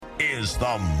is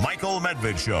the Michael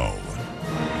Medved Show.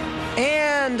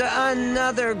 And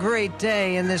another great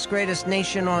day in this greatest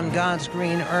nation on God's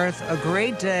green earth. A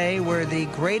great day where the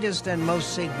greatest and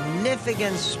most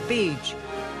significant speech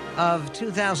of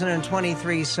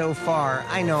 2023 so far.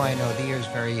 I know, the year's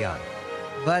very young.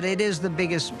 But it is the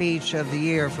biggest speech of the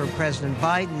year for President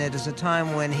Biden. It is a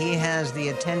time when he has the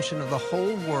attention of the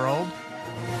whole world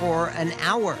for an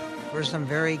hour for some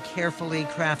very carefully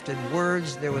crafted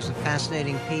words. There was a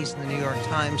fascinating piece in the New York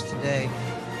Times today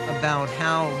about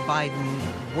how Biden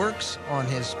works on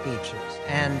his speeches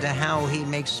and how he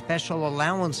makes special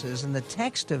allowances in the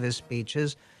text of his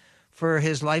speeches for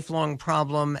his lifelong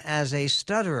problem as a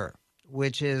stutterer,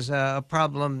 which is a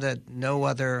problem that no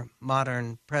other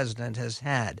modern president has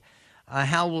had.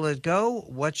 How will it go?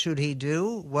 What should he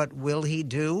do? What will he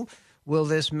do? Will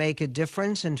this make a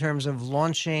difference in terms of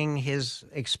launching his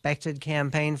expected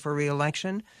campaign for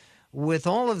re-election? With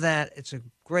all of that, it's a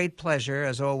great pleasure,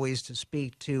 as always, to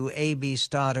speak to A.B.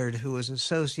 Stoddard, who is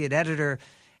associate editor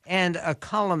and a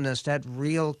columnist at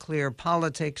Real Clear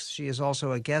Politics. She is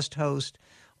also a guest host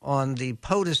on the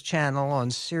POTUS channel on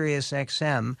Sirius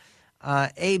XM.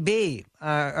 A.B.,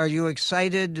 are you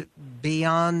excited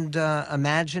beyond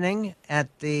imagining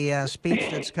at the speech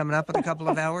that's coming up in a couple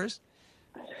of hours?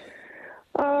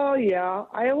 Oh, yeah.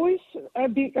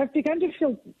 I've begun to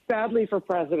feel badly for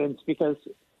presidents because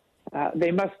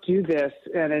they must do this,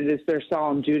 and it is their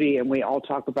solemn duty, and we all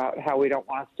talk about how we don't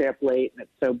want to stay up late, and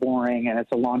it's so boring, and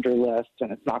it's a laundry list, and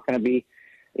it's not going to be,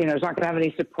 it's not going to have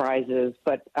any surprises,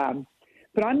 but I'm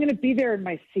going to be there in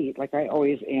my seat like I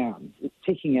always am,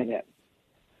 taking it in.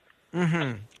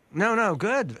 Mm-hmm. No,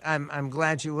 good. I'm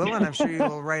glad you will, and I'm sure you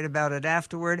will write about it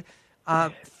afterward.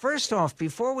 First off,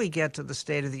 before we get to the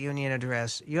State of the Union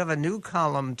address, you have a new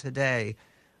column today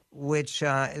which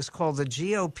is called the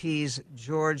GOP's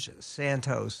George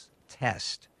Santos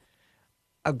Test.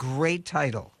 A great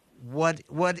title. What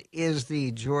is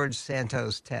the George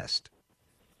Santos Test?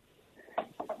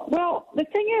 Well, the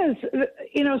thing is,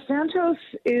 Santos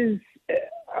is,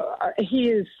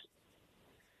 he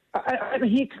kind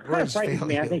of frightens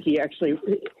me. I think he actually,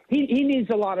 he needs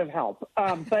a lot of help.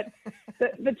 But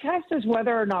the test is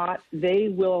whether or not they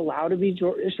will allow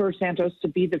George Santos to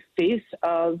be the face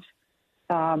of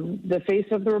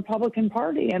the Republican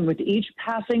Party. And with each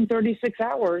passing 36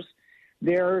 hours,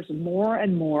 there's more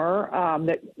and more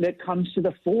that comes to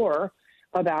the fore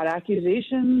about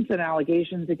accusations and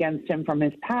allegations against him from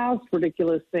his past,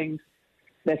 ridiculous things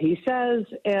that he says.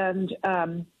 And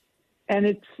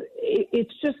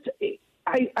it's just,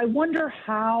 I wonder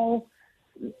how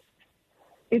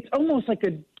it's almost like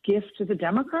a gift to the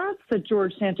Democrats that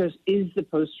George Santos is the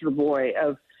poster boy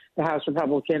of the House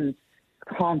Republican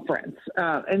conference.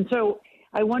 And so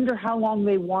I wonder how long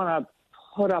they want to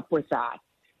put up with that.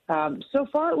 So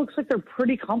far, it looks like they're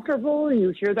pretty comfortable.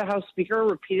 You hear the House Speaker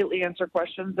repeatedly answer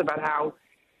questions about how,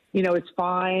 it's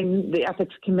fine. The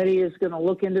Ethics Committee is going to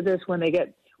look into this when they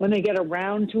get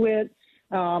around to it.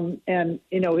 And,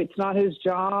 it's not his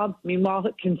job. Meanwhile,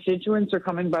 the constituents are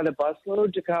coming by the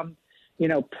busload to come,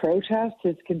 protest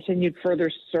his continued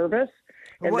further service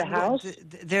in the House.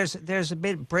 There's a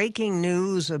bit breaking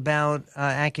news about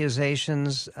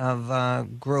accusations of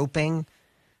groping,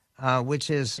 which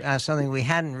is something we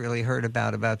hadn't really heard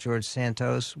about George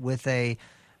Santos, with an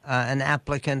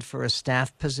applicant for a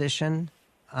staff position.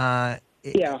 McCarthy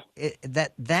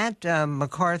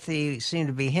seemed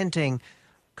to be hinting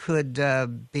could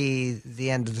be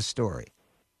the end of the story.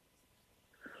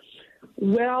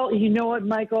 Well, you know what,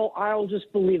 Michael? I'll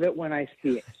just believe it when I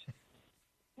see it.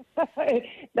 I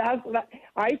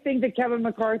think that Kevin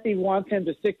McCarthy wants him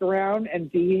to stick around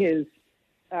and be his,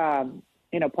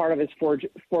 part of his four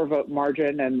vote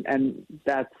margin, and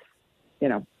that's,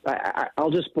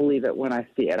 I'll just believe it when I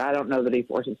see it. I don't know that he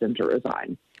forces him to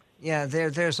resign. Yeah,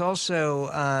 there's also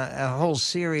a whole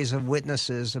series of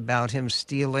witnesses about him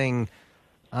stealing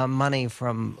money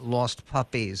from lost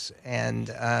puppies,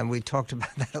 and we talked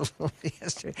about that a little bit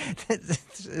yesterday.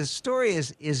 The story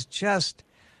is just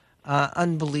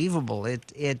unbelievable.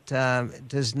 It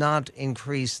does not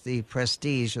increase the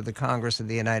prestige of the Congress of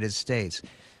the United States.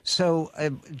 So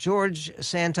George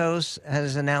Santos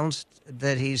has announced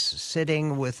that he's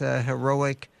sitting with a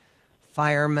heroic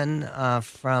fireman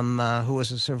from who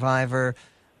was a survivor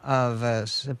of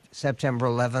September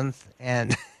 11th,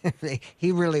 and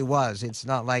he really was. It's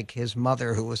not like his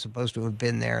mother, who was supposed to have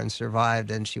been there and survived,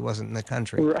 and she wasn't in the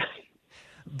country. Right.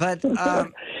 But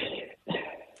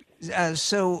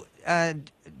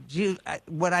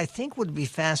what I think would be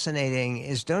fascinating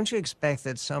is, don't you expect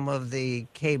that some of the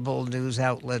cable news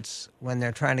outlets, when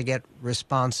they're trying to get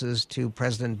responses to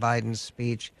President Biden's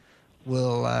speech,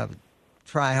 will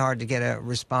try hard to get a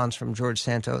response from George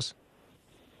Santos?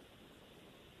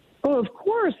 Oh, of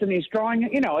course, and he's drawing,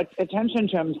 attention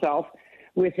to himself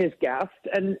with his guest,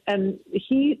 and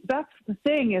that's the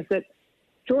thing, is that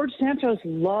George Santos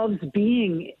loves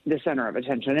being the center of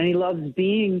attention, and he loves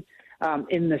being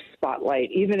in the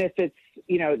spotlight, even if it's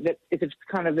that if it's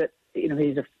kind of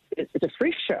it's a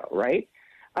freak show, right?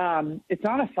 It's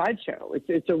not a sideshow;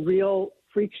 it's a real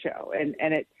freak show, and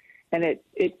it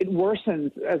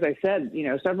worsens, as I said,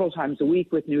 several times a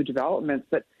week with new developments.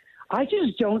 But I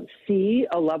just don't see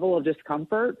a level of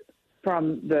discomfort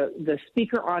from the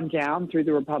speaker on down through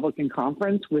the Republican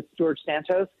conference with George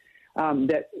Santos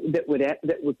that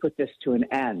would put this to an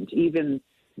end. Even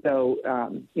though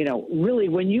really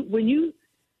when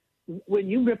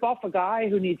you rip off a guy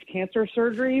who needs cancer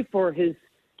surgery for his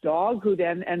dog, who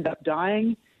then end up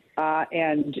dying,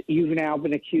 and you've now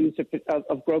been accused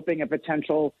of groping a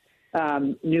potential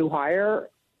new hire.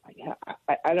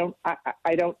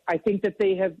 I think that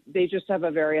they just have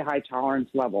a very high tolerance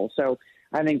level. So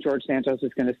I think George Santos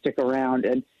is going to stick around.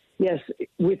 And yes,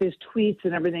 with his tweets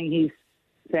and everything he's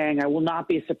saying, I will not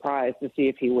be surprised to see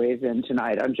if he weighs in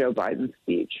tonight on Joe Biden's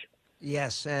speech.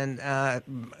 Yes, and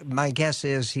my guess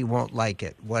is he won't like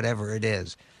it, whatever it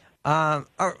is. Are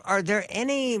there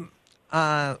any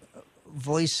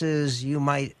voices you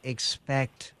might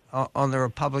expect on the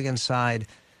Republican side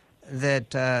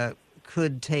that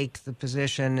could take the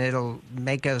position, it'll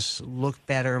make us look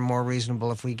better, more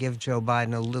reasonable if we give Joe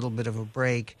Biden a little bit of a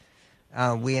break?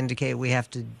 We indicate we have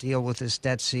to deal with this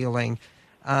debt ceiling.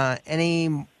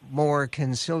 Any more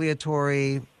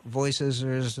conciliatory voices,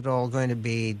 or is it all going to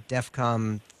be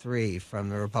DEFCON 3 from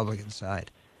the Republican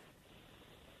side?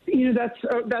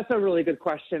 That's a really good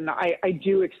question. I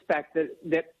do expect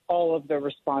that all of the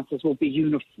responses will be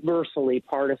universally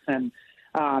partisan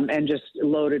and just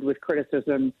loaded with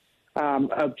criticism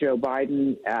of Joe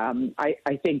Biden.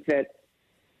 I think that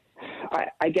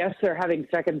I guess they're having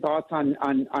second thoughts on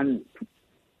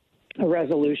a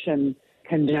resolution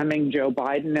condemning Joe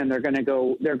Biden, and they're going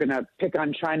to pick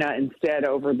on China instead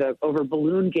over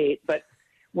Balloongate. But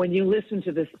when you listen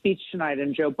to the speech tonight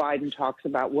and Joe Biden talks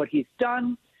about what he's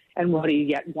done and what he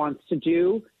yet wants to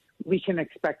do, we can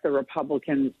expect the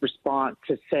Republicans' response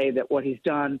to say that what he's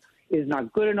done is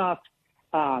not good enough,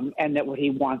 and that what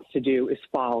he wants to do is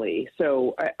folly.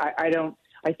 So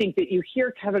I think that you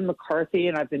hear Kevin McCarthy,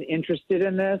 and I've been interested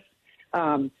in this,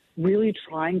 really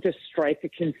trying to strike a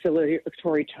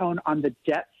conciliatory tone on the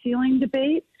debt ceiling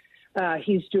debate.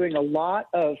 He's doing a lot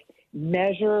of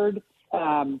measured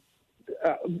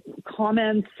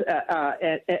comments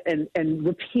and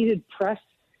repeated press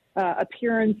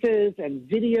appearances and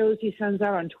videos he sends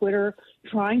out on Twitter,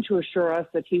 trying to assure us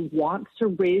that he wants to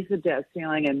raise the debt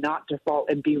ceiling and not default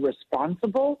and be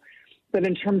responsible. But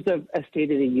in terms of a State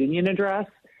of the Union address,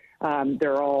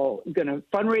 they're all going to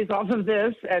fundraise off of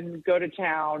this and go to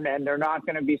town, and they're not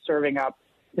going to be serving up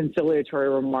conciliatory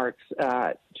remarks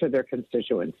to their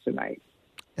constituents tonight.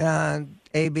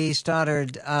 A.B.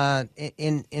 Stoddard,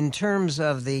 in terms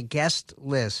of the guest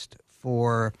list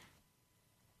for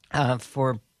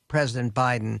President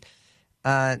Biden,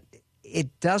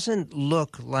 it doesn't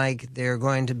look like they're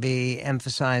going to be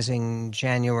emphasizing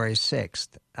January 6th,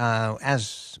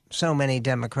 as so many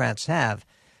Democrats have.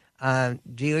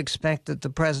 Do you expect that the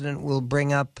president will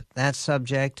bring up that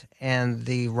subject and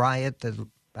the riot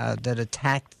that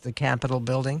attacked the Capitol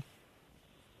building?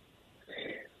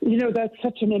 That's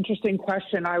such an interesting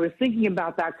question. I was thinking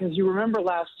about that because you remember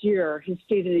last year his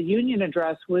State of the Union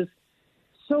address was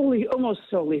almost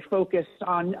solely focused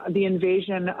on the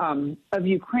invasion of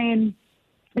Ukraine.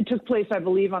 It took place, I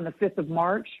believe, on the 5th of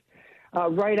March,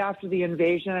 right after the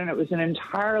invasion, and it was an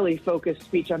entirely focused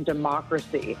speech on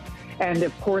democracy. And,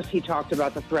 of course, he talked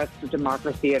about the threats to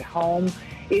democracy at home.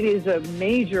 It is a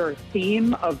major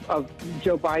theme of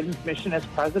Joe Biden's mission as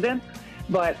president,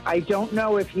 but I don't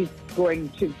know if he's going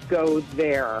to go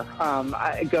there,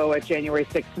 go at January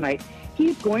 6th tonight.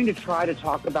 He's going to try to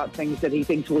talk about things that he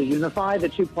thinks will unify the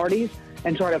two parties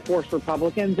and try to force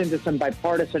Republicans into some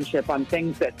bipartisanship on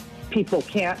things that people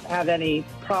can't have any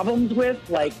problems with,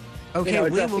 like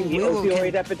addressing the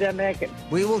opioid epidemic.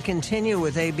 We will continue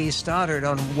with A.B. Stoddard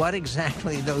on what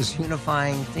exactly those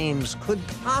unifying themes could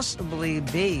possibly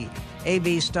be.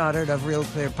 A.B. Stoddard of Real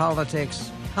Clear Politics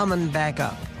coming back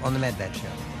up on the Medved Show.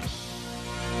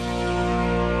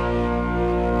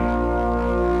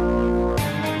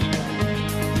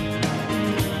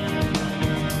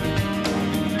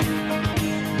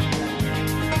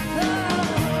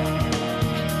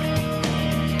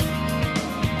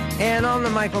 And On the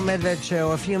Michael Medved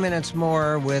Show, a few minutes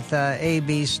more with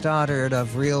A.B. Stoddard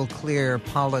of Real Clear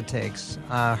Politics.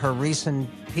 Her recent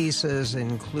pieces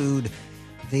include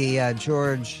the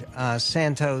George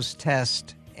Santos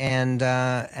test and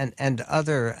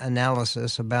other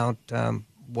analysis about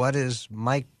what is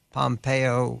Mike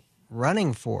Pompeo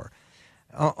running for.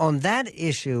 On that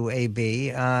issue, A.B.,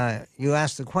 you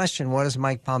asked the question, what is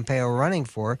Mike Pompeo running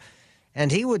for?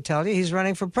 And he would tell you he's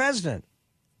running for president.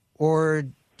 Or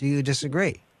do you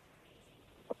disagree?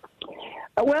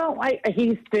 Well,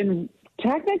 he's been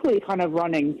technically kind of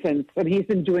running since, and he's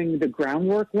been doing the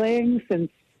groundwork laying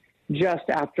since just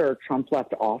after Trump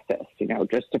left office,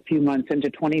 just a few months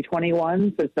into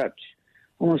 2021, so such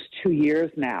almost 2 years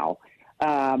now.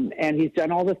 And he's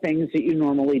done all the things that you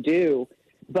normally do,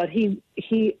 but he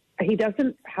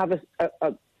doesn't have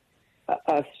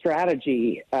a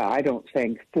strategy, I don't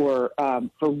think, for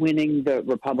winning the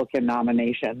Republican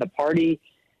nomination. The party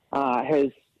has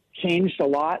changed a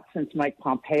lot since Mike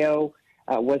Pompeo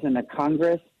was in the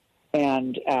Congress,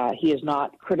 and he has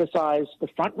not criticized the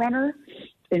front runner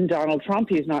in Donald Trump.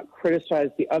 He has not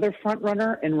criticized the other front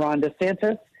runner in Ron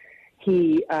DeSantis.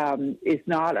 He is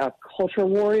not a culture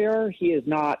warrior. He is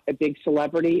not a big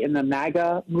celebrity in the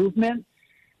MAGA movement.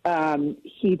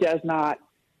 He does not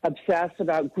obsess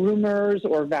about groomers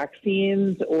or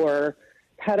vaccines or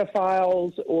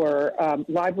pedophiles or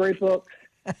library books.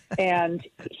 And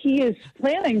he is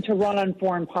planning to run on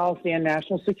foreign policy and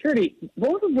national security,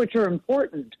 both of which are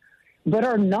important, but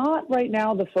are not right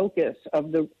now the focus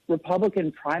of the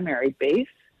Republican primary base.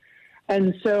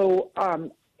 And so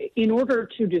in order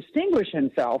to distinguish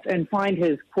himself and find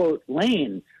his, quote,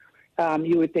 lane,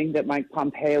 you would think that Mike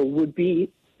Pompeo would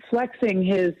be flexing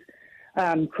his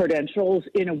credentials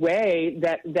in a way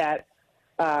that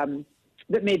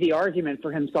made the argument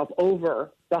for himself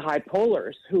over the high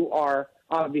pollers, who are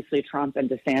obviously Trump and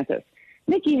DeSantis.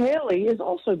 Nikki Haley is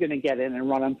also going to get in and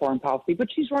run on foreign policy, but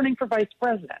she's running for vice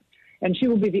president, and she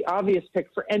will be the obvious pick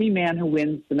for any man who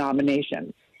wins the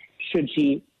nomination, should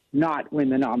she not win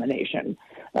the nomination.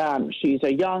 She's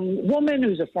a young woman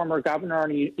who's a former governor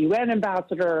and a UN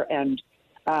ambassador, and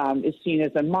is seen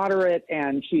as a moderate,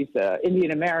 and she's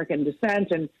Indian American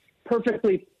descent and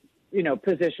perfectly,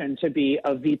 positioned to be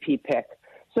a VP pick.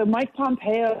 So Mike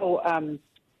Pompeo,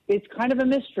 it's kind of a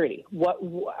mystery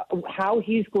how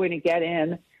he's going to get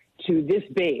in to this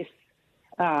base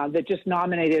that just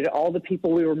nominated all the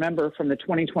people we remember from the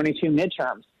 2022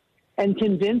 midterms and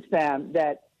convince them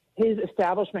that his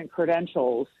establishment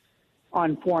credentials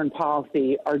on foreign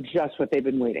policy are just what they've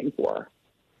been waiting for.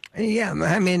 Yeah,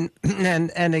 I mean,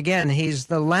 and again, he's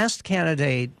the last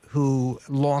candidate who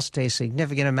lost a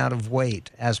significant amount of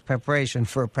weight as preparation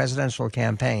for a presidential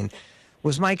campaign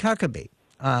was Mike Huckabee.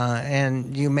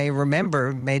 And you may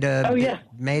remember made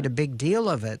a big deal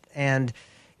of it. And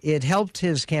it helped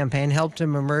his campaign, helped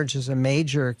him emerge as a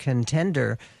major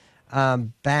contender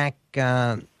back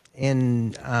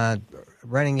in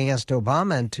running against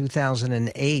Obama in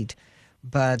 2008,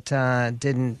 but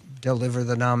didn't deliver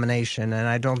the nomination. And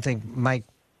I don't think Mike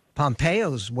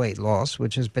Pompeo's weight loss,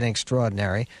 which has been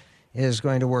extraordinary, is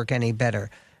going to work any better.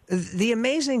 The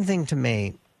amazing thing to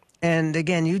me, and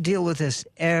again, you deal with this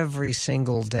every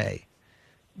single day,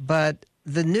 but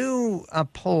the new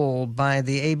poll by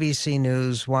the ABC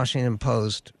News, Washington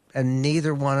Post, and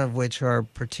neither one of which are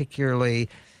particularly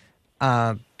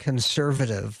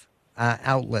conservative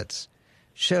outlets,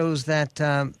 shows that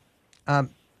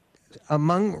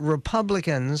among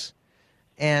Republicans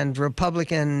and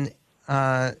Republican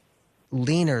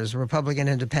leaners, Republican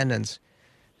independents,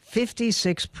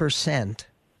 56%,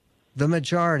 the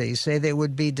majority, say they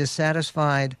would be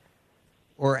dissatisfied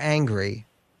or angry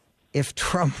if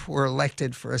Trump were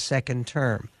elected for a second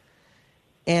term.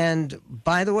 And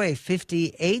by the way,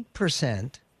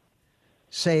 58%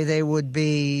 say they would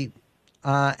be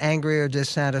angry or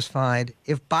dissatisfied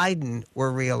if Biden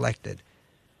were reelected.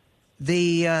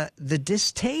 The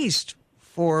distaste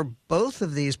for both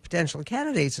of these potential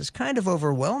candidates is kind of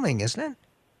overwhelming, isn't it?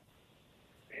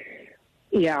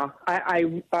 Yeah,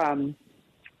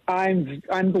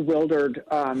 I'm bewildered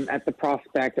at the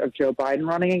prospect of Joe Biden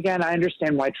running again. I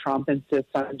understand why Trump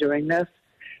insists on doing this,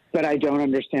 but I don't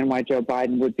understand why Joe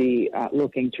Biden would be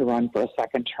looking to run for a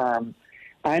second term.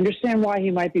 I understand why he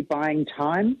might be buying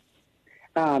time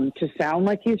to sound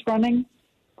like he's running,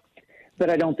 but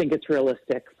I don't think it's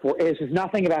realistic. This is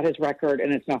nothing about his record,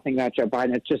 and it's nothing about Joe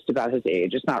Biden. It's just about his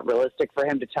age. It's not realistic for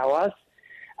him to tell us.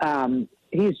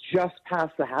 He's just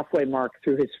past the halfway mark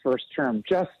through his first term,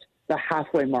 just the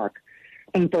halfway mark.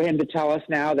 And for him to tell us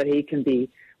now that he can be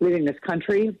leading this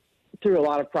country through a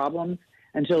lot of problems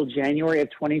until January of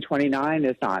 2029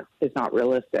 is not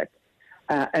realistic.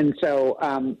 And so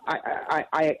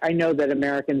I know that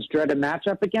Americans dread a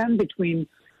matchup again between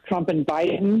Trump and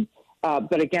Biden.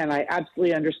 But again, I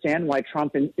absolutely understand why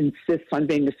Trump insists on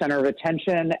being the center of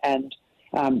attention and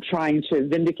trying to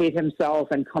vindicate himself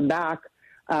and come back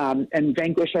and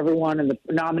vanquish everyone in the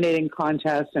nominating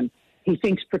contest. And he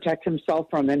thinks protect himself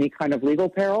from any kind of legal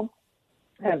peril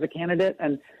as a candidate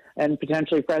and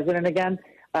potentially president again.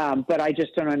 But I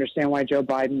just don't understand why Joe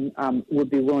Biden would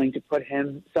be willing to put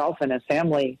himself and his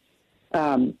family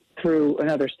through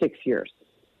another 6 years.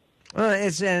 Well,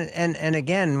 it's and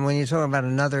again, when you talk about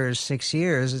another 6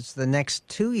 years, it's the next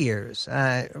 2 years.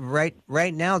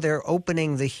 Right now, they're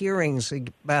opening the hearings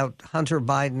about Hunter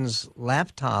Biden's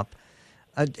laptop.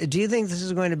 Do you think this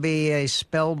is going to be a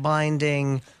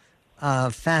spellbinding,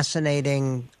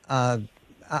 fascinating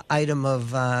item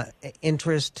of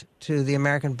interest to the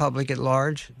American public at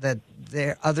large? That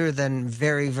there, other than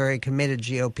very, very committed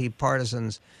GOP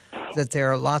partisans, that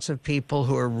there are lots of people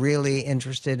who are really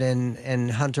interested in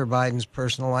Hunter Biden's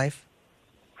personal life?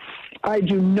 I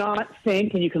do not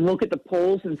think, and you can look at the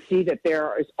polls and see that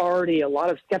there is already a lot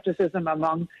of skepticism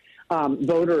among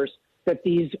voters that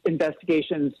these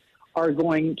investigations are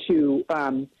going to,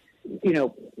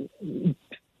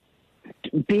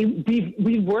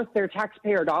 be worth their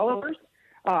taxpayer dollars.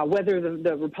 Whether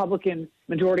the Republican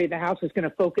majority of the House is going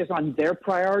to focus on their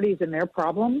priorities and their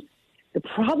problems. The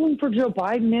problem for Joe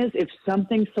Biden is if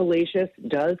something salacious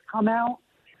does come out,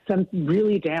 some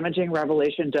really damaging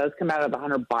revelation does come out of the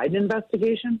Hunter Biden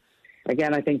investigation,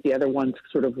 again, I think the other ones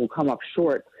sort of will come up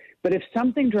short. But if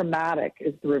something dramatic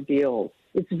is revealed,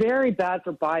 it's very bad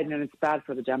for Biden and it's bad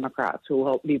for the Democrats who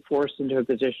will be forced into a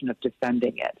position of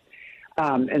defending it.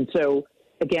 And so,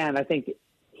 again, I think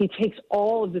he takes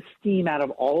all of the steam out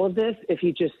of all of this if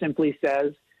he just simply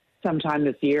says sometime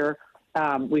this year,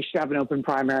 we should have an open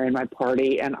primary in my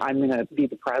party, and I'm going to be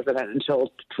the president until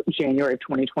January of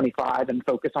 2025 and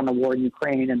focus on the war in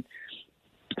Ukraine and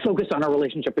focus on our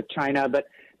relationship with China, but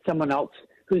someone else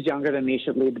who's younger than me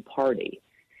should lead the party.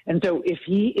 And so if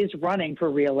he is running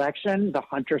for re-election, the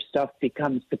Hunter stuff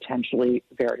becomes potentially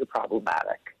very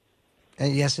problematic.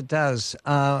 Yes, it does.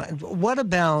 What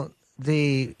about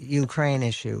the Ukraine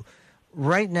issue?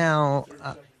 Right now,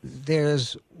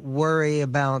 there's worry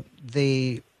about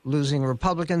the losing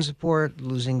Republican support,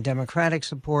 losing Democratic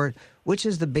support. Which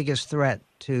is the biggest threat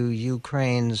to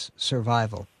Ukraine's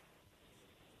survival?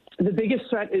 The biggest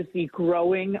threat is the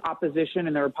growing opposition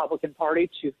in the Republican Party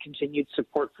to continued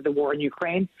support for the war in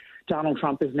Ukraine. Donald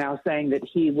Trump is now saying that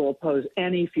he will oppose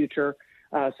any future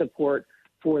support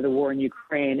for the war in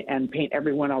Ukraine and paint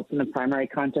everyone else in the primary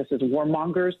contest as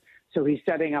warmongers. So he's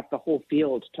setting up the whole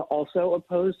field to also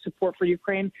oppose support for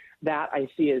Ukraine. That I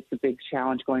see as the big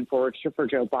challenge going forward for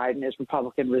Joe Biden is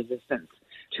Republican resistance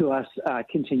to us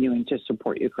continuing to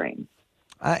support Ukraine.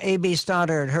 A.B.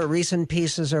 Stoddard, her recent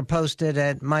pieces are posted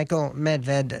at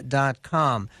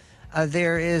michaelmedved.com.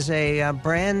 There is a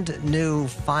brand new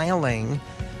filing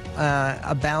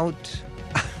about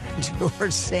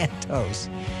George Santos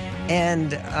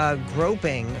and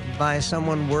groping by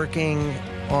someone working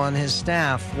on his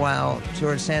staff while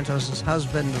George Santos'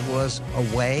 husband was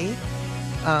away.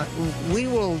 We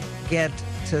will get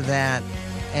to that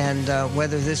and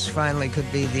whether this finally could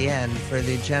be the end for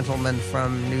the gentleman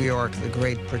from New York, the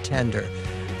great pretender.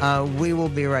 We will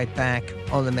be right back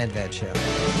on The Medved Show.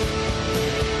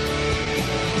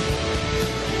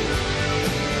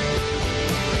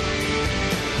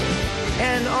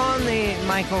 And on the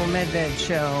Michael Medved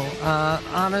Show,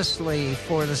 honestly,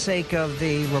 for the sake of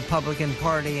the Republican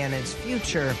Party and its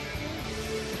future,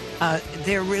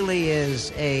 there really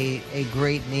is a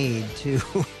great need to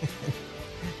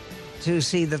to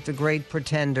see that the great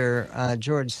pretender,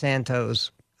 George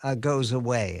Santos, goes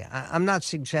away. I'm not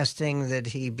suggesting that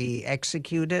he be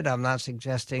executed. I'm not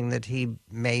suggesting that he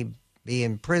may be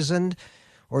imprisoned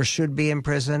or should be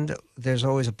imprisoned. There's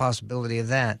always a possibility of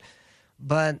that.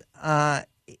 But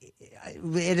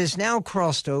it is now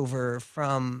crossed over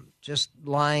from just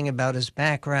lying about his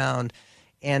background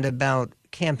and about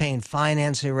campaign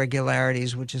finance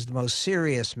irregularities, which is the most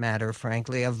serious matter,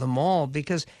 frankly, of them all,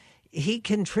 because he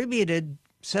contributed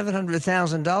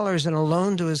 $700,000 in a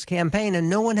loan to his campaign, and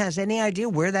no one has any idea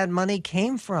where that money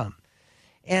came from.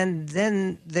 And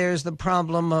then there's the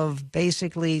problem of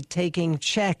basically taking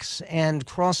checks and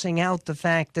crossing out the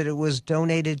fact that it was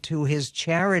donated to his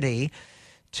charity,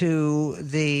 to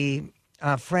the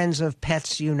Friends of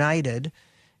Pets United,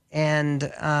 and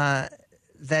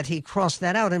that he crossed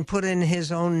that out and put in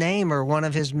his own name or one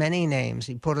of his many names.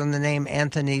 He put in the name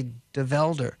Anthony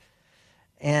DeVolder,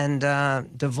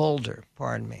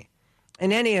 pardon me.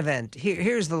 In any event,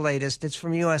 here's the latest. It's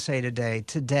from USA Today.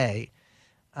 Today,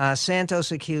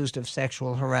 Santos accused of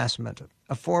sexual harassment.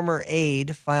 A former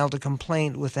aide filed a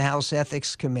complaint with the House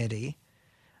Ethics Committee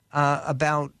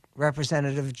about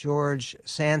Representative George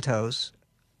Santos,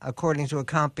 according to a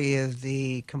copy of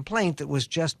the complaint that was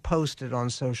just posted on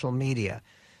social media.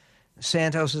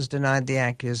 Santos has denied the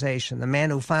accusation. The man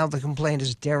who filed the complaint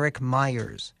is Derek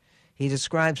Myers. He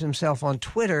describes himself on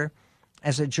Twitter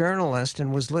as a journalist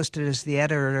and was listed as the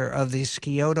editor of the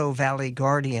Scioto Valley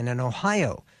Guardian in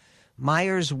Ohio.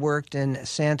 Myers worked in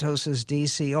Santos's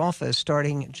D.C. office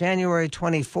starting January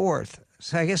 24th.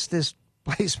 So I guess this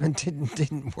placement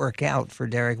didn't work out for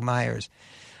Derek Myers.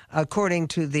 According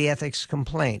to the ethics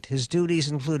complaint, his duties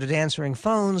included answering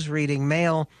phones, reading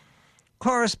mail,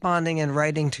 corresponding and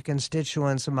writing to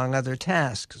constituents, among other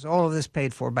tasks. All of this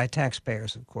paid for by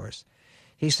taxpayers, of course.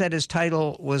 He said his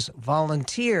title was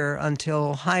volunteer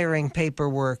until hiring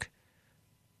paperwork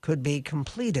could be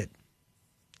completed.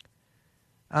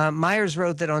 Myers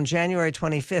wrote that on January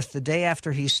 25th, the day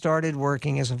after he started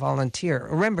working as a volunteer.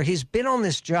 Remember, he's been on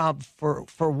this job for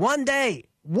 1 day.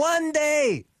 1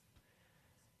 day!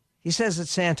 He says that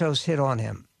Santos hit on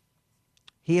him.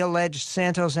 He alleged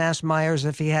Santos asked Myers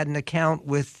if he had an account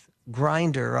with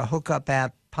Grindr, a hookup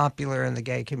app popular in the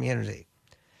gay community.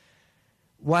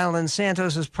 While in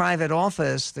Santos's private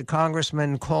office, the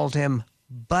congressman called him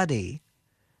Buddy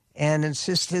and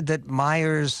insisted that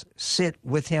Myers sit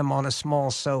with him on a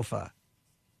small sofa.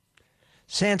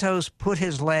 Santos put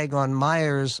his leg on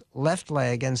Myers' left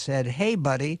leg and said, "Hey,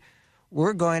 buddy,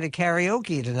 we're going to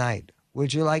karaoke tonight.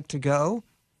 Would you like to go?"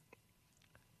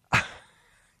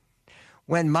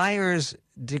 When Myers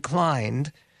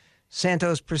declined,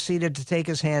 Santos proceeded to take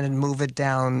his hand and move it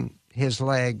down his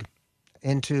leg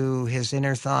into his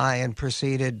inner thigh and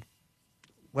proceeded,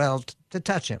 to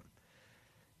touch him,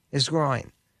 his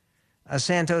groin.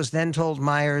 Santos then told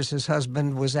Myers his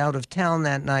husband was out of town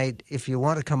that night. If you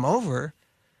want to come over,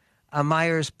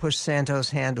 Myers pushed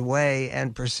Santos' hand away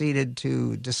and proceeded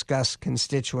to discuss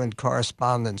constituent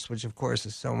correspondence, which, of course,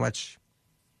 is so much,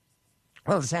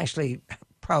 it's actually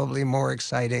probably more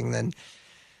exciting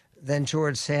than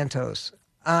George Santos.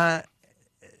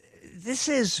 This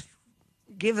is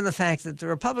given the fact that the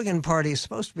Republican Party is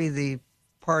supposed to be the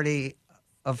party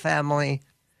of family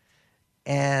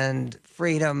and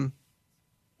freedom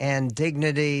and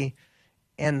dignity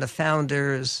and the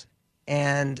founders,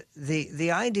 and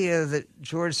the idea that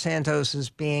George Santos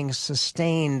is being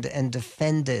sustained and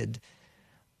defended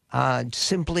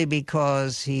simply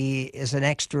because he is an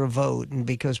extra vote and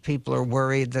because people are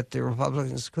worried that the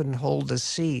Republicans couldn't hold a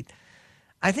seat.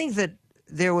 I think that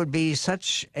there would be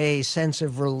such a sense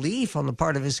of relief on the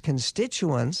part of his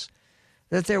constituents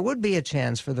that there would be a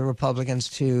chance for the Republicans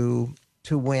to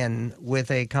win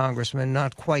with a congressman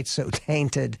not quite so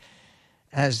tainted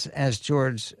as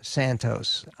George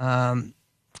Santos.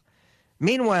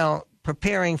 Meanwhile,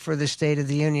 preparing for the State of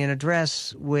the Union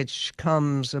address, which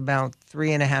comes about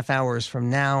 3.5 hours from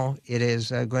now, it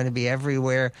is going to be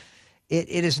everywhere.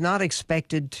 It is not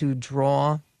expected to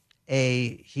draw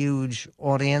a huge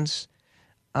audience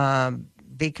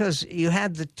because you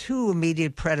had the two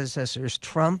immediate predecessors,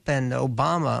 Trump and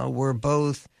Obama, were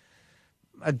both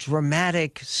a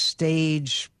dramatic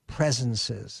stage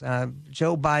presences.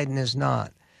 Joe Biden is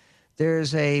not.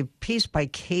 There's a piece by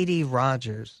Katie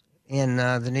Rogers in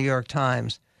the New York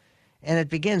Times, and it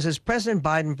begins, as President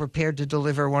Biden prepared to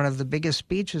deliver one of the biggest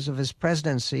speeches of his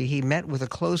presidency, he met with a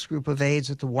close group of aides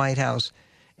at the White House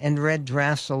and read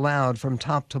drafts aloud from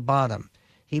top to bottom.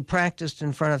 He practiced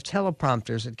in front of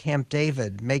teleprompters at Camp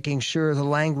David, making sure the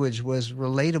language was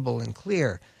relatable and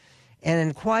clear. And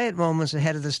in quiet moments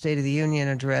ahead of the State of the Union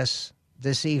address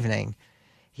this evening,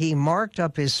 he marked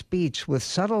up his speech with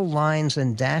subtle lines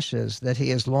and dashes that he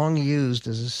has long used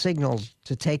as a signal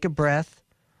to take a breath,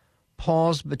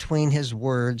 pause between his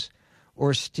words,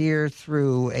 or steer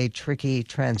through a tricky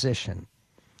transition.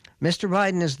 Mr.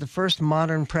 Biden is the first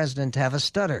modern president to have a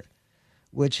stutter,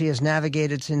 which he has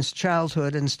navigated since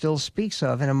childhood and still speaks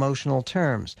of in emotional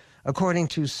terms. According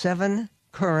to 7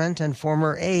 current and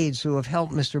former aides who have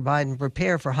helped Mr. Biden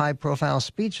prepare for high-profile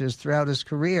speeches throughout his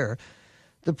career,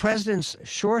 the president's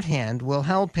shorthand will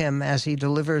help him as he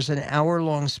delivers an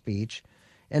hour-long speech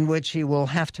in which he will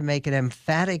have to make an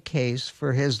emphatic case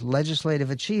for his legislative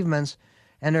achievements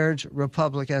and urge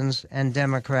Republicans and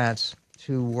Democrats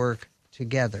to work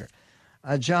together.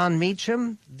 John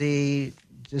Meacham, the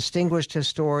distinguished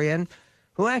historian,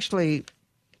 who actually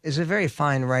is a very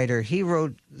fine writer, he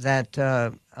wrote that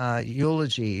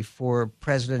eulogy for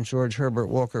President George Herbert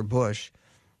Walker Bush,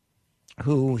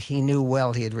 who he knew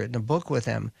well. He had written a book with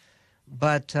him,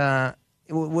 but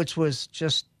which was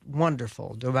just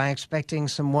wonderful. Am I expecting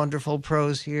some wonderful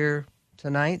prose here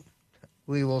tonight?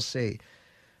 We will see.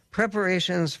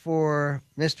 Preparations for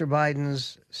Mr.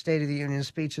 Biden's State of the Union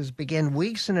speeches begin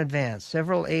weeks in advance.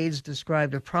 Several aides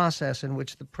described a process in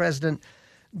which the president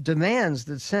demands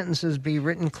that sentences be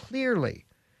written clearly.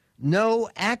 No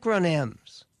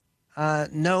acronyms.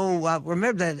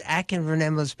 Remember that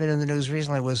acronym that's been in the news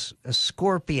recently was a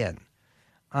Scorpion,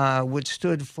 which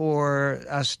stood for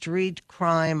a street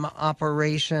crime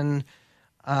operation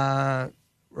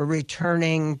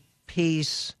returning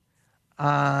peace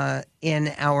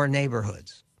in our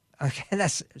neighborhoods. Okay,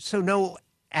 so no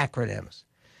acronyms.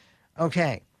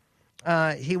 Okay.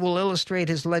 He will illustrate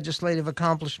his legislative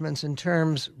accomplishments in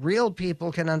terms real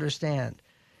people can understand.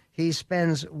 He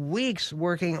spends weeks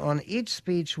working on each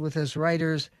speech with his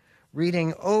writers,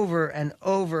 reading over and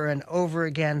over and over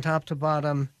again, top to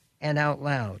bottom and out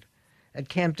loud. At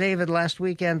Camp David last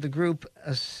weekend, the group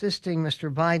assisting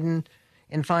Mr. Biden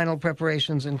in final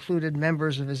preparations included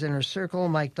members of his inner circle,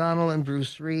 Mike Donnell and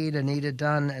Bruce Reed, Anita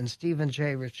Dunn and Stephen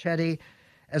J. Ricchetti,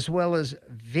 as well as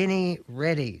Vinnie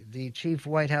Reddy, the chief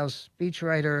White House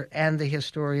speechwriter, and the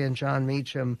historian John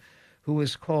Meacham, who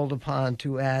was called upon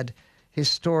to add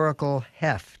historical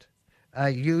heft,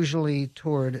 usually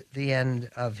toward the end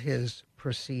of his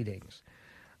proceedings.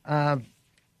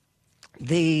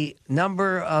 The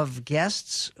number of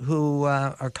guests who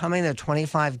are coming, there are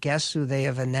 25 guests who they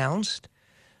have announced,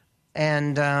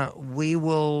 and we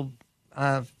will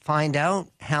find out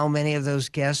how many of those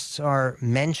guests are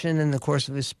mentioned in the course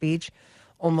of his speech.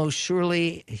 Almost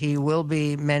surely he will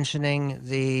be mentioning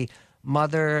the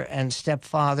mother and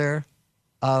stepfather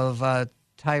of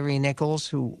Tyree Nichols,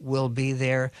 who will be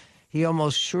there. He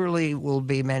almost surely will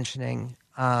be mentioning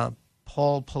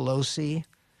Paul Pelosi.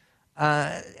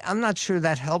 I'm not sure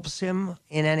that helps him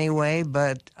in any way,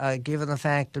 but given the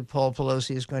fact that Paul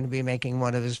Pelosi is going to be making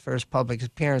one of his first public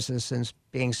appearances since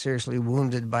being seriously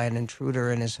wounded by an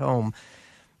intruder in his home,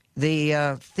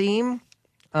 the theme,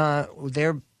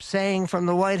 they're saying from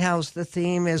the White House, the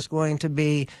theme is going to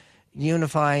be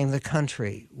unifying the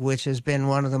country, which has been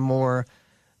one of the more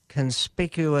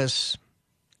conspicuous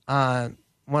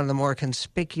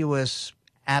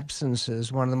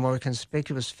absences, one of the more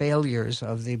conspicuous failures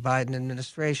of the Biden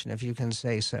administration, if you can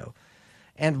say so.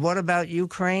 And what about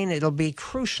Ukraine? It'll be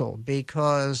crucial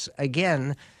because,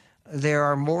 again, there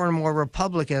are more and more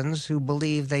Republicans who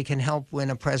believe they can help win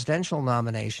a presidential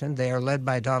nomination. They are led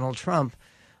by Donald Trump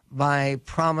by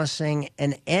promising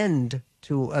an end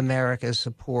to America's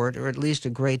support, or at least a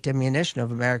great diminution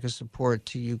of America's support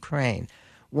to Ukraine.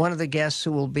 One of the guests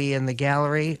who will be in the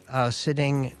gallery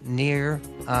sitting near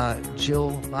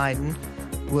Jill Biden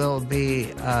will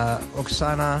be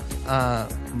Oksana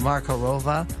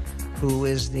Markarova, who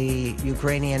is the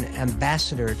Ukrainian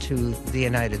ambassador to the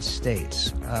United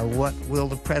States. What will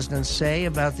the president say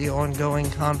about the ongoing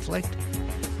conflict?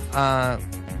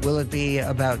 Will it be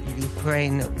about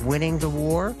Ukraine winning the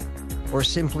war, or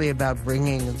simply about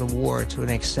bringing the war to an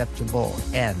acceptable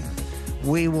end?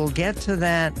 We will get to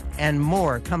that and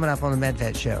more coming up on the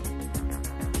MedVet Show.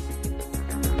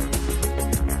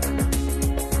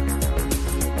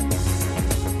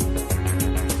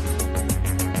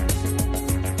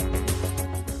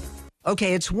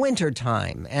 Okay, it's winter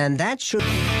time, and that should...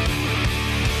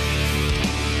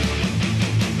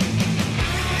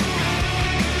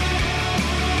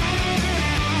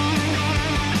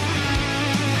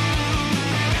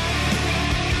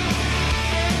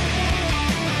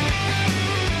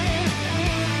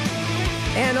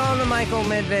 And on the Michael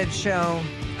Medved Show,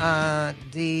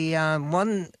 the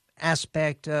one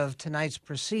aspect of tonight's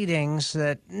proceedings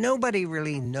that nobody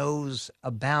really knows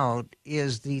about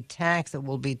is the tack that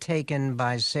will be taken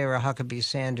by Sarah Huckabee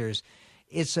Sanders.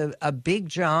 It's a big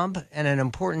job and an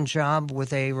important job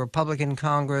with a Republican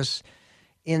Congress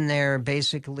in there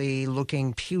basically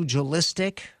looking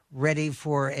pugilistic, ready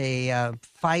for a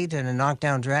fight and a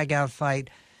knockdown, drag-out fight.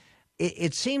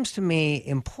 It seems to me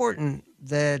important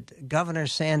that Governor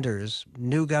Sanders,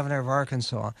 new governor of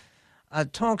Arkansas,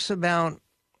 talks about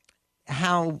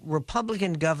how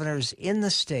Republican governors in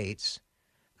the states,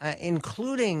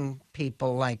 including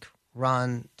people like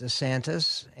Ron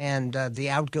DeSantis and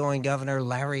the outgoing governor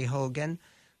Larry Hogan,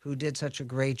 who did such a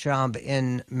great job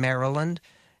in Maryland,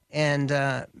 and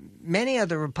many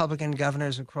other Republican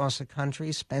governors across the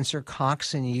country, Spencer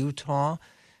Cox in Utah,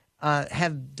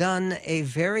 have done a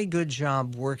very good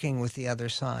job working with the other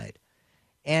side.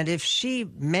 And if she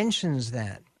mentions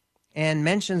that and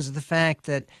mentions the fact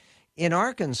that in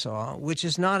Arkansas, which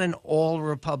is not an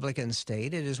all-Republican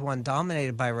state, it is one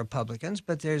dominated by Republicans,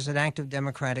 but there's an active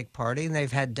Democratic Party, and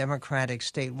they've had Democratic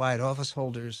statewide office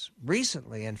holders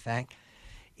recently, in fact.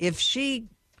 If she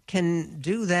can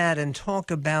do that and talk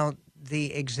about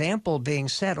the example being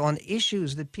set on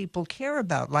issues that people care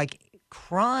about, like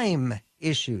crime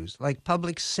issues, like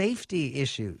public safety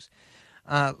issues,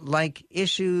 like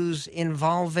issues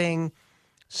involving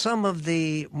some of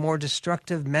the more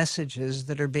destructive messages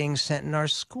that are being sent in our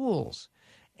schools,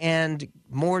 and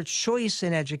more choice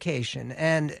in education,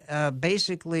 and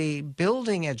basically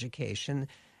building education.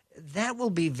 That will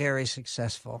be very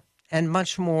successful, and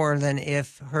much more than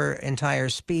if her entire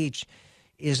speech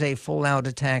is a full-out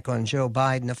attack on Joe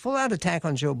Biden. A full-out attack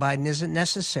on Joe Biden isn't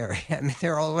necessary. I mean, they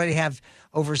already have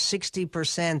over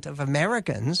 60% of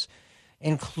Americans,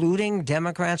 including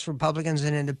Democrats, Republicans,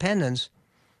 and independents,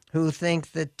 who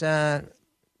think that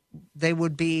they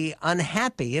would be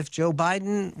unhappy if Joe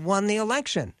Biden won the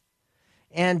election.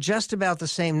 And just about the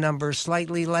same number,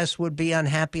 slightly less, would be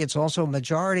unhappy. It's also a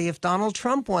majority if Donald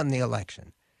Trump won the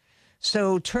election.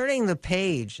 So turning the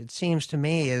page, it seems to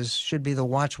me, should be the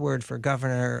watchword for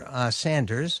Governor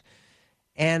Sanders.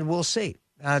 And we'll see.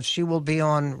 She will be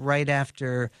on right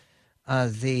after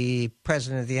the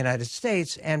President of the United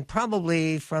States, and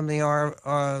probably from the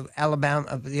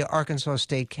the Arkansas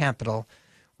State Capitol,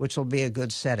 which will be a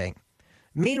good setting.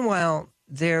 Meanwhile,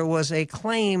 there was a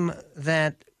claim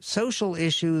that social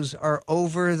issues are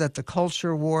over, that the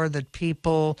culture war that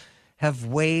people have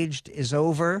waged is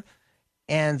over.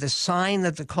 And the sign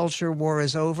that the culture war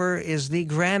is over is the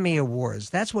Grammy Awards.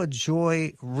 That's what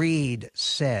Joy Reid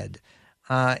said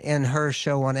in her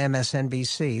show on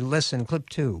MSNBC. Listen, clip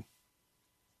 2.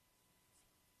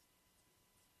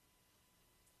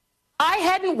 I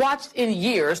hadn't watched in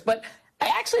years, but I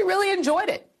actually really enjoyed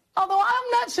it. Although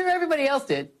I'm not sure everybody else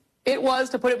did. It was,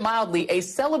 to put it mildly, a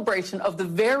celebration of the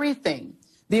very thing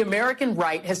the American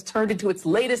right has turned into its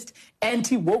latest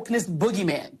anti-wokeness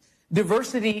boogeyman: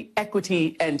 diversity,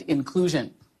 equity, and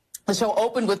inclusion. The show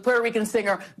opened with Puerto Rican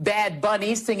singer Bad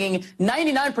Bunny singing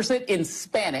 99% in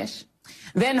Spanish.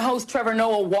 Then host Trevor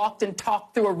Noah walked and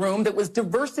talked through a room that was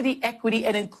diversity, equity,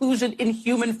 and inclusion in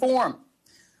human form.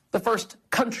 The first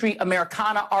country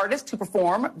Americana artist to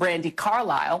perform, Brandi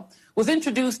Carlile, was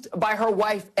introduced by her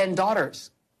wife and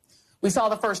daughters. We saw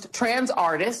the first trans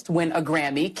artist win a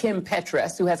Grammy, Kim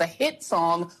Petras, who has a hit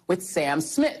song with Sam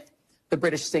Smith, the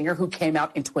British singer who came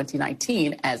out in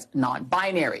 2019 as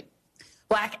non-binary.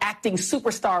 Black acting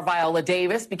superstar Viola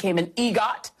Davis became an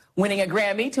EGOT, winning a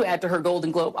Grammy to add to her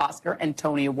Golden Globe, Oscar, and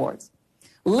Tony Awards.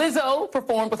 Lizzo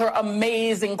performed with her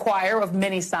amazing choir of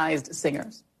many-sized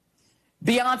singers.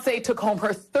 Beyonce took home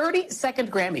her 32nd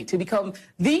Grammy to become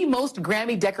the most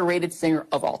Grammy-decorated singer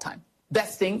of all time,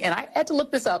 besting, and I had to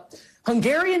look this up,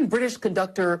 Hungarian-British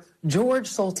conductor George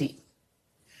Solti.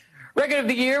 Record of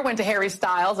the Year went to Harry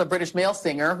Styles, a British male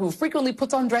singer who frequently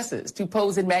puts on dresses to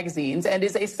pose in magazines and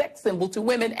is a sex symbol to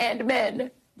women and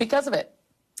men because of it.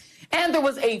 And there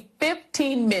was a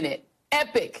 15-minute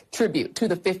epic tribute to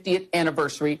the 50th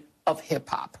anniversary of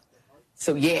hip-hop.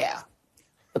 So yeah,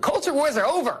 the culture wars are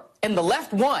over, and the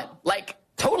left won, like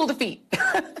total defeat.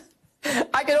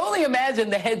 I can only imagine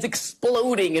the heads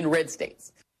exploding in red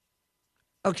states.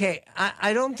 Okay,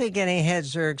 I don't think any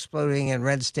heads are exploding in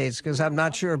red states, because I'm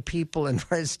not sure people in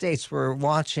red states were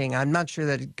watching. I'm not sure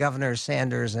that Governor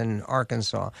Sanders in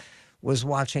Arkansas was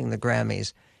watching the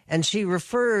Grammys. And she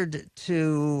referred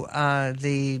to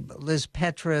the Liz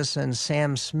Petras and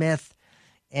Sam Smith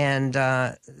and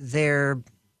their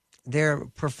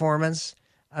performance.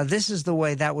 This is the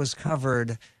way that was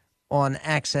covered on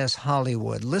Access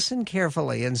Hollywood. Listen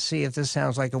carefully and see if this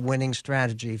sounds like a winning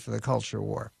strategy for the culture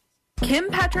war. Kim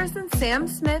Petras and Sam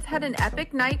Smith had an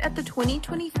epic night at the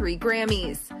 2023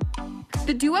 Grammys.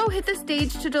 The duo hit the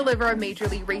stage to deliver a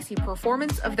majorly racy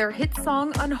performance of their hit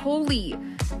song Unholy.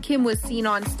 Kim was seen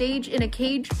on stage in a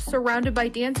cage surrounded by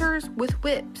dancers with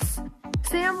whips.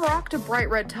 Sam rocked a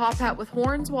bright red top hat with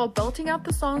horns while belting out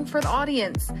the song for the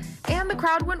audience, and the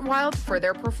crowd went wild for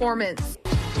their performance.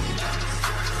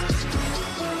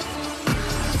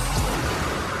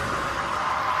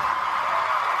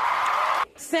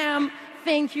 Sam,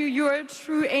 thank you. You're a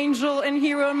true angel and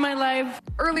hero in my life.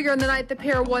 Earlier in the night, the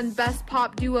pair won Best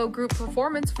Pop Duo Group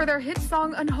Performance for their hit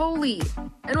song Unholy.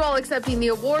 And while accepting the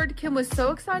award, Kim was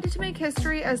so excited to make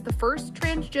history as the first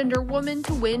transgender woman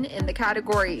to win in the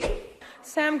category.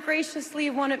 Sam graciously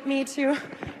wanted me to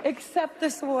accept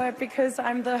this award because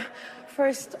I'm the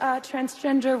first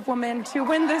transgender woman to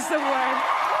win this award.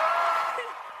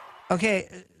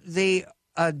 Okay, the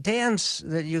dance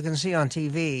that you can see on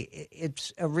TV,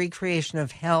 it's a recreation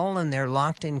of hell, and they're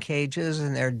locked in cages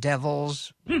and they're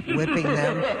devils whipping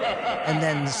them. And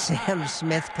then Sam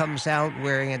Smith comes out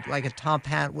wearing it like a top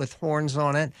hat with horns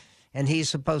on it, and he's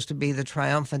supposed to be the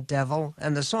triumphant devil.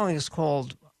 And the song is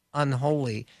called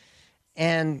Unholy.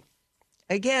 And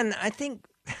again, I think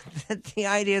that the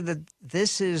idea that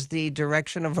this is the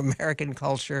direction of American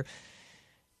culture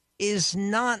is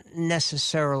not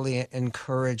necessarily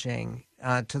encouraging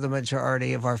to the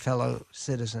majority of our fellow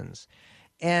citizens.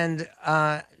 And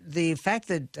the fact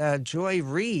that Joy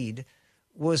Reid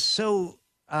was so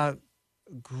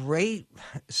grateful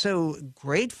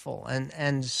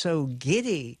and so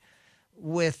giddy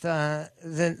with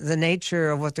the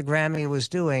nature of what the Grammy was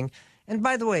doing. And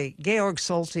by the way, Georg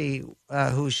Solti,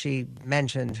 who she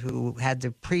mentioned, who had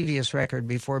the previous record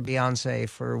before Beyonce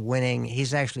for winning,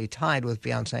 he's actually tied with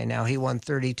Beyonce now. He won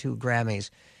 32 Grammys.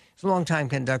 He's a longtime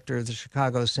conductor of the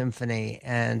Chicago Symphony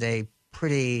and a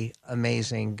pretty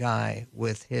amazing guy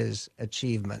with his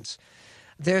achievements.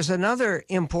 There's another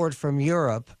import from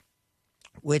Europe,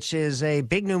 which is a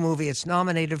big new movie. It's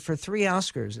nominated for 3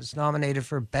 Oscars. It's nominated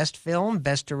for Best Film,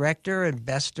 Best Director, and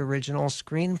Best Original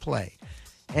Screenplay.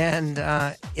 And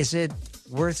is it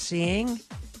worth seeing?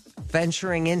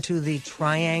 Venturing into the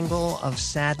triangle of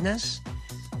sadness?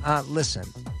 Listen.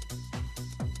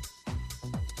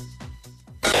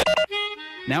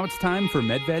 Now it's time for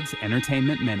MedVed's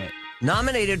Entertainment Minute.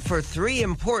 Nominated for 3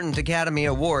 important Academy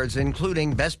Awards,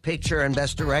 including Best Picture and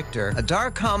Best Director, a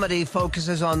dark comedy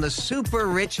focuses on the super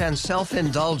rich and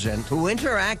self-indulgent who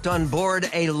interact on board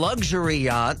a luxury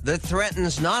yacht that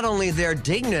threatens not only their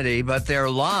dignity but their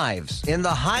lives. In the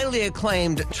highly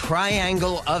acclaimed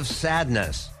Triangle of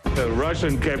Sadness. A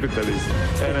Russian capitalist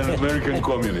and an American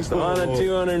communist. On a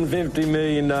 $250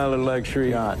 million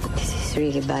luxury yacht. This is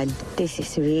really bad. This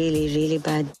is really, really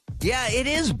bad. Yeah, it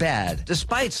is bad.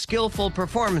 Despite skillful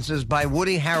performances by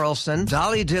Woody Harrelson,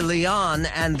 Dolly De Leon,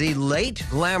 and the late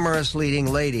glamorous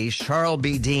leading lady, Charles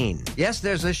B. Dean. Yes,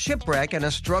 there's a shipwreck and a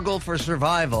struggle for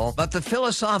survival, but the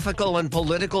philosophical and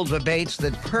political debates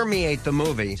that permeate the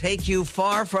movie take you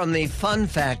far from the fun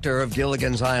factor of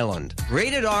Gilligan's Island.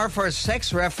 Rated R for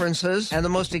sex references and the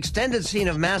most extended scene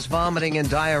of mass vomiting and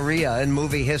diarrhea in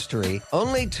movie history.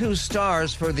 Only 2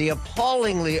 stars for the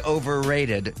appallingly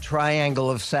overrated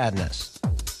Triangle of Sadness.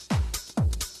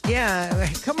 Yeah,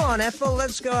 come on, Ethel,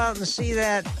 let's go out and see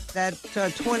that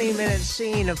 20-minute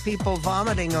scene of people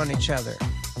vomiting on each other.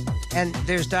 And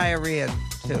there's diarrhea,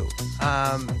 too.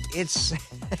 It's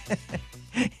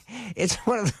it's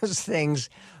one of those things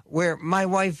where my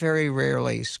wife very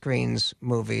rarely screens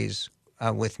movies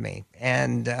with me.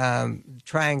 And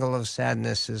Triangle of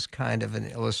Sadness is kind of an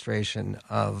illustration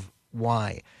of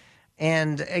why.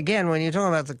 And again, when you talk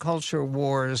about the culture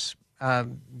wars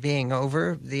being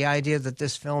over, the idea that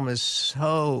this film is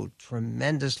so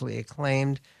tremendously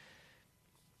acclaimed,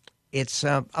 it's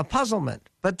a puzzlement.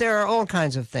 But there are all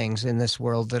kinds of things in this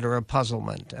world that are a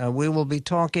puzzlement. We will be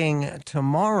talking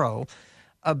tomorrow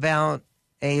about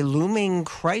a looming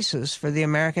crisis for the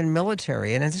American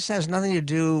military. And this has nothing to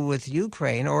do with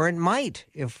Ukraine, or it might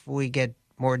if we get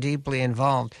more deeply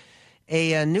involved.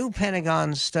 A new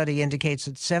Pentagon study indicates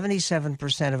that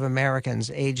 77% of Americans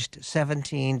aged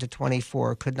 17 to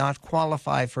 24 could not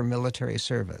qualify for military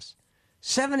service.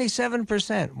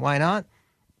 77%. Why not?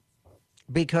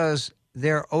 Because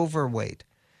they're overweight.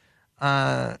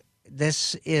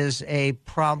 This is a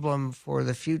problem for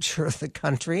the future of the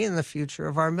country and the future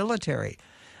of our military.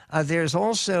 There's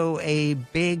also a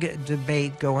big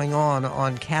debate going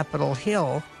on Capitol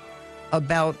Hill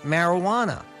about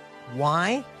marijuana.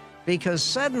 Why? Because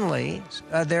suddenly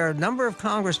there are a number of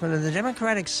congressmen on the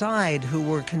Democratic side who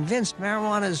were convinced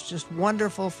marijuana is just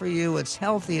wonderful for you, it's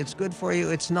healthy, it's good for you.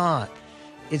 It's not.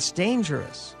 It's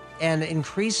dangerous. And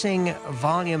increasing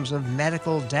volumes of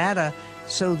medical data.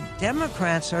 So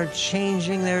Democrats are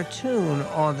changing their tune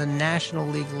on the national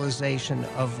legalization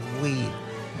of weed.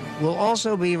 We'll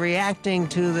also be reacting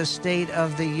to the State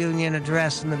of the Union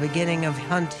address and the beginning of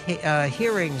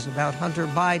hearings about Hunter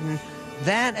Biden.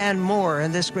 That and more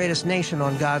in this greatest nation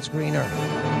on God's green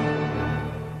earth.